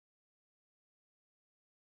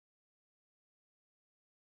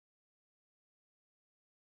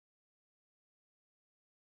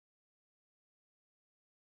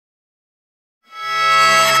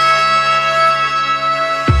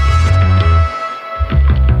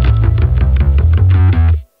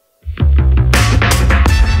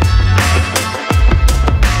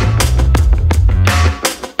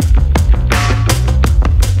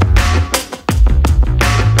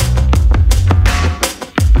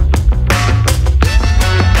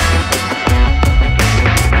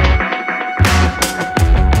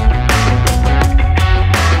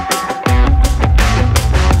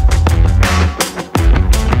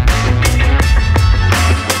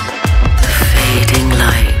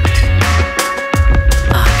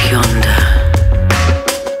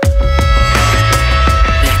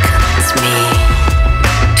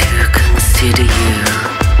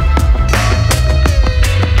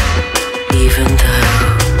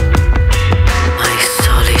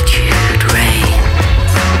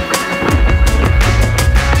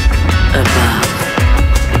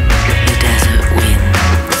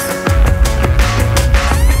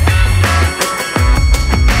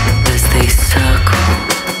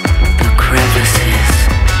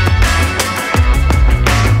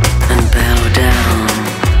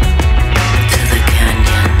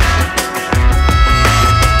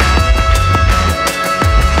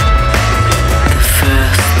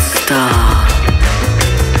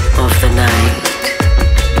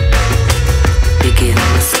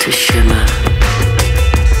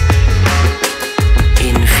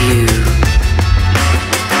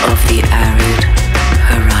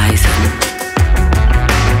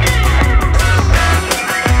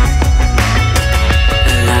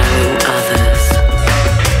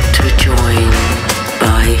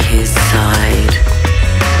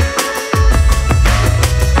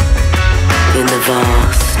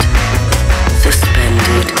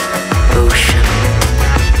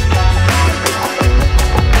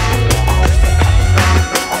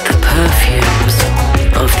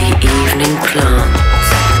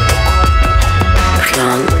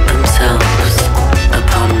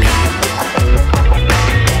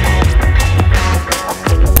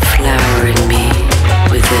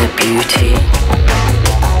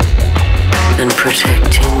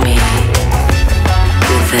protecting me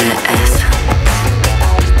with their essence.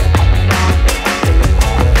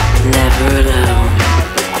 Never alone,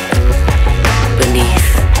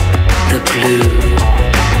 beneath the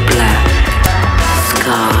blue-black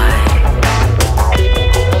sky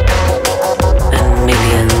and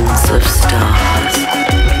millions of stars.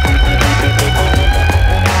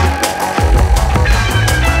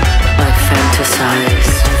 I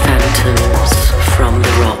fantasized phantoms from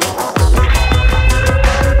the rocks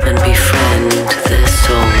and befriend their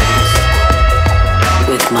souls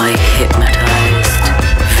with my hypnotized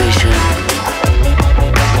vision.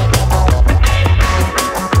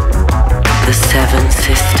 The seven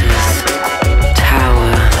sisters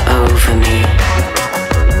tower over me,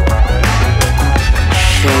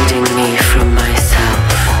 shading me from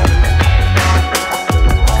myself.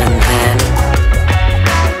 And then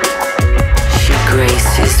she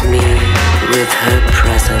graces me with her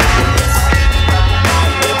presence.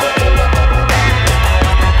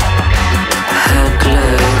 Her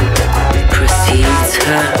glow precedes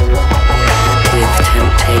her with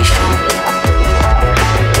temptation.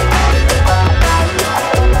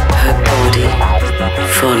 Her body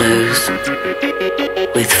follows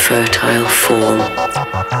with fertile form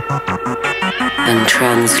and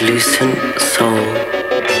translucent soul.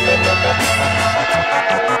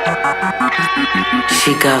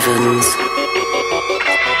 She governs.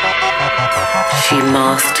 She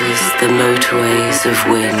masters the motorways of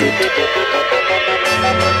wind.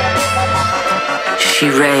 She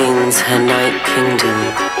reigns her night kingdom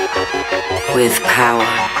with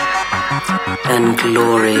power and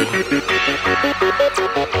glory,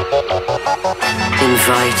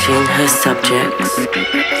 inviting her subjects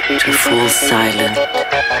to fall silent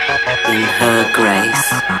in her grace.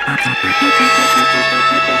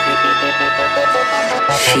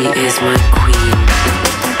 She is my queen.